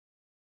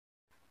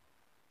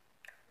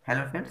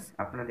Hello friends,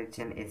 আপনারা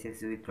দেখছেন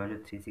SSC with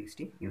Rajat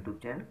 360 YouTube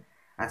channel.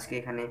 আজকে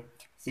এখানে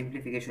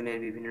সিম্পলিফিকেশনের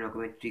বিভিন্ন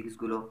রকমের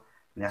ট্রিক্সগুলো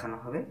দেখানো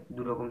হবে।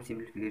 দু রকম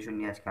সিম্পলিফিকেশন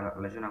নিয়ে আজকে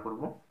আলোচনা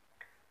করব।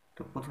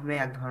 তো প্রথমে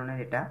এক ধরনের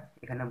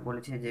এখানে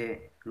বলেছে যে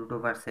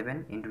 √7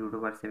 into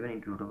 √7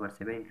 into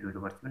 √7 into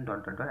 √7 dot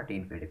dot dot একটা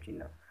ইনফিনিটিভ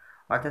চিহ্ন।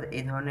 অর্থাৎ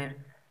এই ধরনের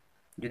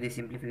যদি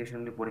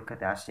সিম্পলিফিকেশনগুলি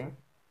পরীক্ষাতে আসে,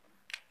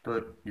 তো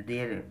যদি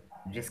এর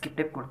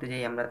ডেসক্রিপটিভ করতে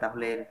যাই আমরা,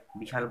 তাহলে এর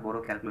বিশাল বড়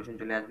ক্যালকুলেশন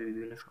চলে আসবে,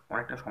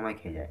 অনেকটা সময়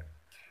খেয়ে যায়।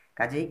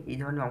 কাজেই এই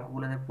ধরনের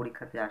অঙ্কগুলোতে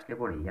পরীক্ষাতে আসলে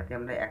পরেই যাতে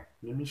আমরা এক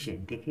নিমিষে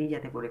দেখেই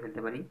যাতে করে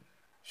ফেলতে পারি,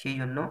 সেই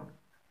জন্য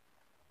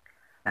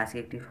আজকে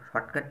একটি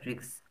শর্টকাট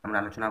ট্রিক্স আমরা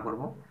আলোচনা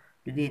করব।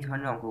 যদি এই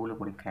ধরনের অঙ্কগুলো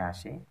পরীক্ষায়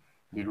আসে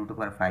যে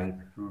 √5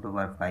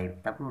 √5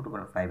 তারপর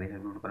 √5 এর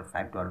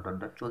 √5 ডট ডট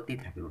ডট চলতেই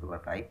থাকে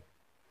 √5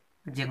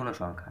 যে কোনো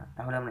সংখ্যা,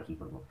 তাহলে আমরা কি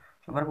করব?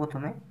 সবার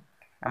প্রথমে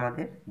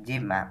আমাদের যে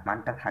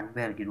মানটা থাকবে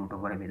আর কি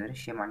 √এর ভেতরে,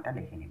 সে মানটা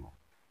লিখে নেব।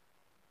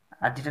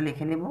 আর যেটা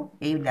লিখে নেব,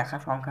 এই লেখা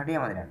সংখ্যাটাই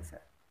আমাদের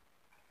অ্যান্সার।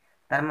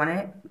 তার মানে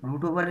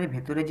 √এর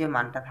ভেতরে যে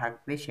মানটা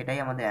থাকবে সেটাই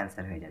আমাদের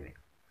অ্যান্সার হয়ে যাবে।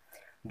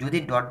 যদি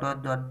ডট ডট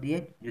ডট দিয়ে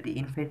যদি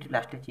ইনফিনিটি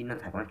লাস্টে চিহ্ন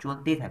থাকে, মানে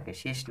চলতেই থাকে,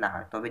 শেষ না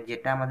হয়, তবে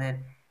যেটা আমাদের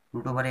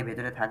 √এর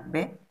ভেতরে থাকবে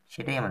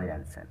সেটাই আমাদের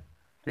অ্যান্সার।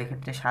 তো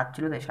এক্ষেত্রে 7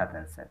 ছিল, তাই 7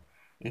 অ্যান্সার।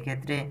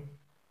 এক্ষেত্রে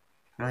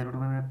আমাদের √এর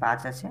ভেতরে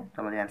 5 আছে, তো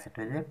আমাদের অ্যান্সারটা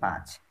হয়ে যাবে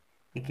 5।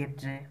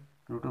 এক্ষেত্রে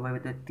 √এর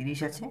ভেতরে 30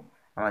 আছে,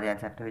 আমাদের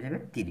অ্যান্সারটা হয়ে যাবে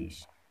 30।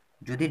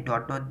 যদি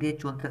ডট ডট দিয়ে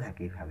চলতে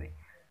থাকে এইভাবে,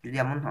 যদি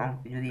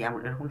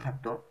এরকম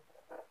থাকতো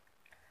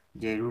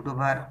যে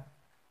 √20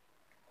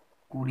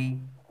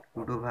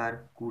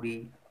 √20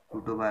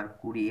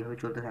 √20 এভাবে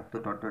চলতে থাকতো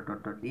ডট ডট ডট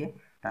ডট দিয়ে,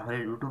 তাহলে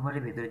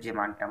 √এর ভেতরে যে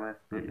মানটা আমাদের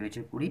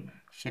রয়েছে 20,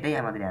 সেটাই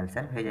আমাদের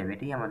অ্যান্সার হয়ে যাবে।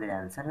 এটাই আমাদের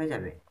অ্যান্সার হয়ে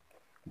যাবে,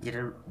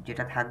 যেটা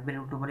যেটা থাকবে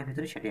 √এর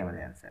ভেতরে সেটাই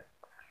আমাদের অ্যান্সার।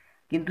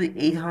 কিন্তু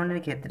এই ধরনের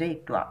ক্ষেত্রে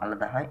একটু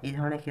আলাদা হয়। এই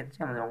ধরনের ক্ষেত্রে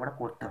আমাদের অঙ্কটা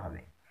করতে হবে,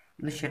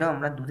 কিন্তু সেটাও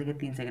আমরা 2 থেকে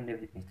 3 সেকেন্ডের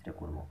ভিতরে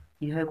করবো।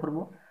 কীভাবে করব?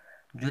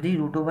 যদি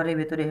 √এর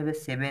ভেতরে এভাবে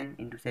 7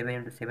 × 7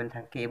 × 7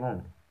 থাকে এবং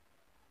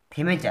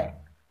থেমে যায়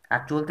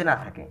আর চলতে না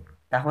থাকে,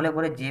 তাহলে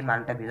পরে যে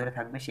মানটা ভেতরে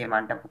থাকবে সেই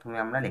মানটা প্রথমে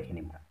আমরা লিখে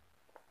নিব।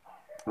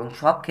 এবং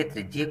সব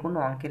ক্ষেত্রে, যে কোনো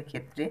অঙ্কের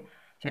ক্ষেত্রে,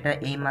 সেটা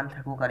এই মান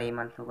থাকুক আর এই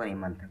মান থাকুক আর এই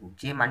মান থাকুক,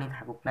 যে মানই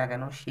থাকুক না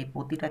কেন, সেই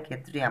প্রতিটা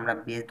ক্ষেত্রে আমরা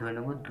বেস ধরে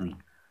নেব 2।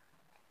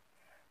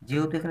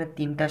 যেহেতু এখানে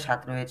 3টা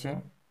 7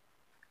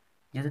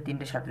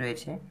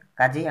 রয়েছে,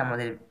 কাজেই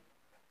আমাদের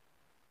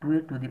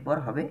 2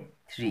 হবে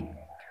 3।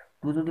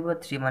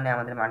 2 মানে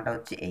আমাদের মানটা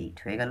হচ্ছে 8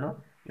 হয়ে গেল।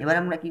 এবার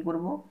আমরা কি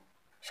করব?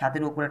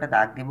 7-এর উপরে একটা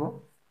দাগ দেব,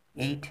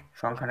 8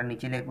 সংখ্যাটা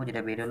নিচে লিখবো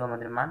যেটা বেরোলো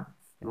আমাদের মান,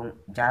 এবং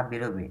যা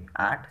বেরোবে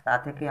 8, তা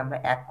থেকে আমরা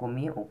 1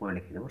 কমিয়ে উপরে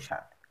লিখে দেবো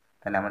 7।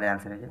 তাহলে আমাদের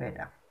অ্যান্সার হয়ে যাবে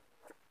এটা।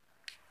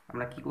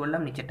 আমরা কি করলাম,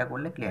 নিচেরটা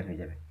করলে ক্লিয়ার হয়ে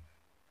যাবে।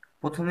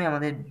 প্রথমে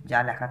আমাদের যা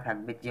লেখা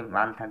থাকবে, যে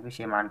মান থাকবে,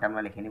 সেই মানটা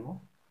আমরা লিখে নেব।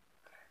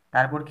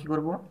 তারপর কি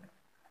করব?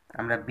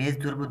 আমরা বেস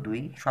ধরবো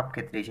 2, সব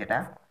ক্ষেত্রেই সেটা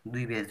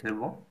 2 বেস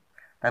ধরবো।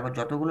 তারপর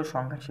যতগুলো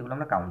সংখ্যা সেগুলো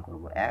আমরা কাউন্ট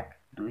করব, 1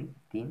 2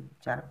 3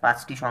 4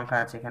 5টি সংখ্যা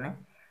আছে এখানে,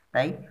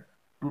 তাই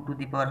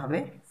 2 হবে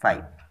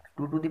 5।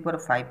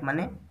 2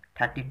 মানে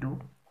 32,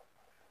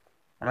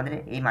 আমাদের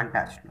এই মানটা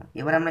আসলো।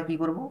 এবার আমরা কি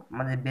করব?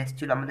 আমাদের বেস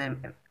ছিল, আমাদের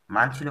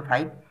মান ছিল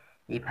 5,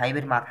 এই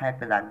 5-এর মাথায়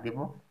একটা দাগ দেব,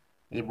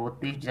 এই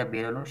 32 যেটা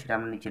বেরোলো সেটা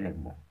আমরা নিচে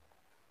লিখব,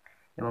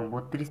 এবং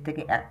 32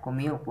 থেকে 1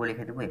 কমিয়ে উপরে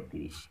লিখে দেবো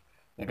 31।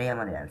 এটাই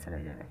আমাদের অ্যান্সার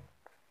হয়ে যাবে।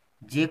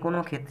 যে কোনো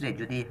ক্ষেত্রে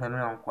যদি এই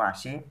ধরনের অঙ্ক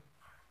আসে,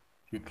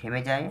 যদি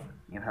থেমে যায়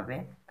এভাবে,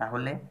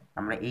 তাহলে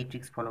আমরা এই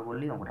ট্রিক্স ফলো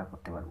করলেই অঙ্কটা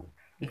করতে পারবো।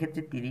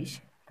 এক্ষেত্রে 30,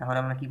 তাহলে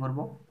আমরা কি করব?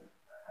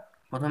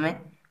 প্রথমে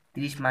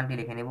 30 মানটি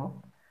লিখে নেব।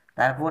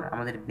 তারপর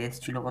আমাদের বেস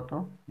ছিল কত?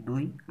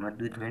 2, আমরা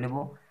 2 ধরে নেব।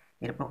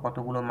 এরপর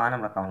কতগুলো মান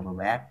আমরা কাউন্ট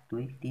করবো, 1 2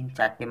 3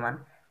 4টে মান,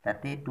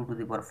 তাতে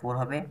 2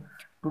 হবে।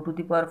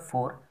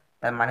 2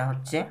 তার মানে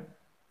হচ্ছে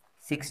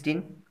 16,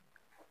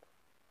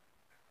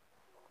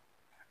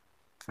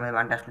 আমাদের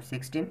মানটা আসলো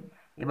 16।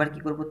 এবার কি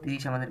করব?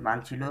 30 আমাদের মান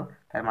ছিল,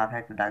 তার মাথায়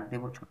একটা দাগ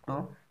দেবো ছোট্ট,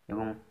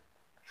 এবং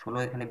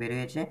 16 এখানে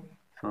বেরিয়েছে,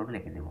 16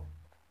 লিখে দেবো,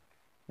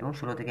 এবং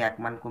 16 থেকে 1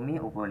 মান কমিয়ে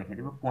উপরে লিখে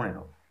দেবো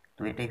 15।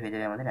 তো এটাই হয়ে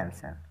যাবে আমাদের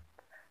অ্যান্সার।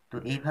 তো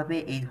এইভাবে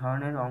এই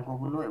ধরনের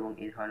অঙ্কগুলো এবং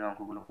এই ধরনের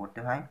অঙ্কগুলো করতে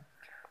হয়।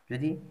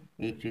 যদি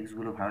এই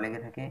ট্রিক্সগুলো ভালো লেগে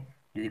থাকে,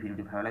 যদি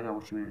ভিডিওটি ভালো লাগে,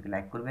 অবশ্যই ভিডিওটি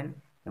লাইক করবেন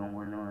এবং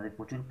বন্ধুদের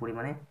প্রচুর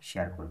পরিমাণে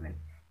শেয়ার করবেন।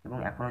 এবং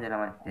এখনও যারা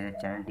আমার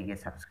চ্যানেলটিকে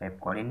সাবস্ক্রাইব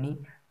করেননি,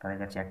 তাদের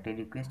কাছে একটাই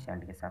রিকোয়েস্ট,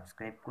 চ্যানেলটিকে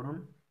সাবস্ক্রাইব করুন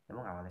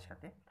এবং আমাদের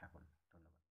সাথে থাকুন।